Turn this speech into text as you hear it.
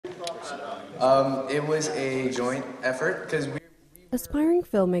It was a joint effort because aspiring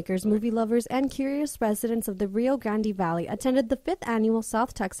filmmakers, movie lovers, and curious residents of the Rio Grande Valley attended the 5th Annual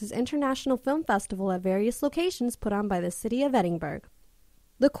South Texas International Film Festival at various locations put on by the city of Edinburgh.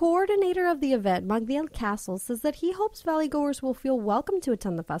 The coordinator of the event, Magdiel Castle, says that he hopes valleygoers will feel welcome to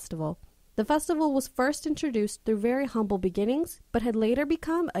attend the festival. The festival was first introduced through very humble beginnings, but had later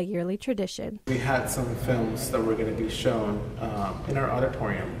become a yearly tradition. We had some films that were going to be shown in our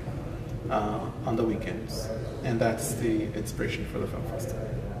auditorium on the weekends, and that's the inspiration for the film festival.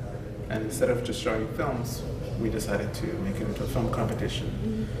 And instead of just showing films, we decided to make it into a film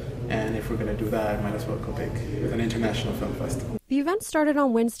competition. And if we're going to do that, might as well go big with an international film festival. The event started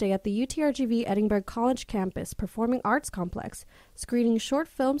on Wednesday at the UTRGV Edinburgh College campus Performing Arts Complex, screening short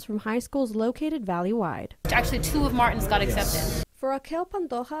films from high schools located valley-wide. Actually, 2 of Martin's got accepted. For Raquel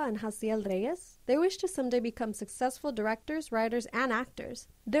Pantoja and Jaciel Reyes, they wish to someday become successful directors, writers, and actors.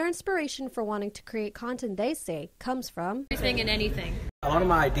 Their inspiration for wanting to create content, they say, comes from everything and anything. A lot of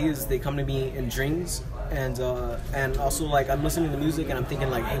my ideas, they come to me in dreams, and also like I'm listening to music and I'm thinking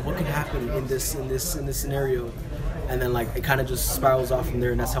like, hey, what could happen in this scenario, and then like it kind of just spirals off from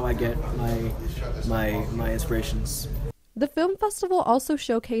there, and that's how I get my inspirations. The film festival also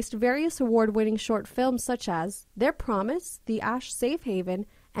showcased various award-winning short films such as Their Promise, The Ash Safe Haven,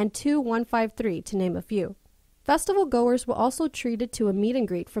 and 2153, to name a few. Festival goers were also treated to a meet and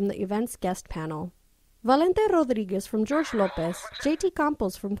greet from the event's guest panel. Valente Rodriguez from George Lopez, JT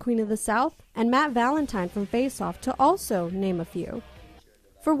Campos from Queen of the South, and Matt Valentine from Face Off, to also name a few.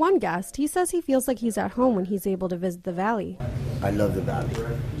 For one guest, he says he feels like he's at home when he's able to visit the valley. I love the valley.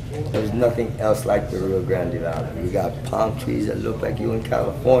 There's nothing else like the Rio Grande Valley. We got palm trees that look like you in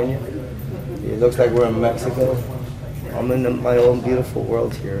California. It looks like we're in Mexico. I'm in my own beautiful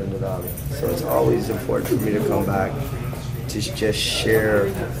world here in the valley. So it's always important for me to come back to just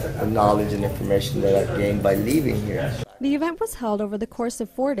share the knowledge and information that I've gained by leaving here. The event was held over the course of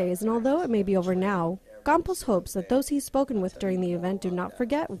 4 days, and although it may be over now, Campos hopes that those he's spoken with during the event do not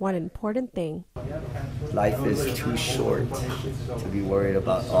forget one important thing. Life is too short to be worried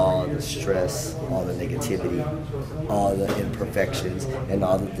about all the stress, all the negativity, all the imperfections, and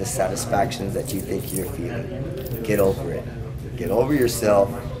all the dissatisfactions that you think you're feeling. Get over it. Get over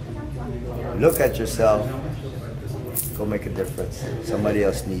yourself. Look at yourself. Go make a difference. Somebody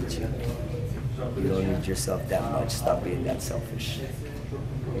else needs you. You don't need yourself that much. Stop being that selfish.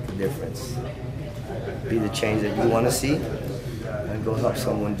 Make a difference. Be the change that you want to see, and go help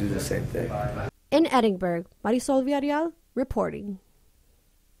someone do the same thing. In Edinburgh, Marisol Villarreal reporting.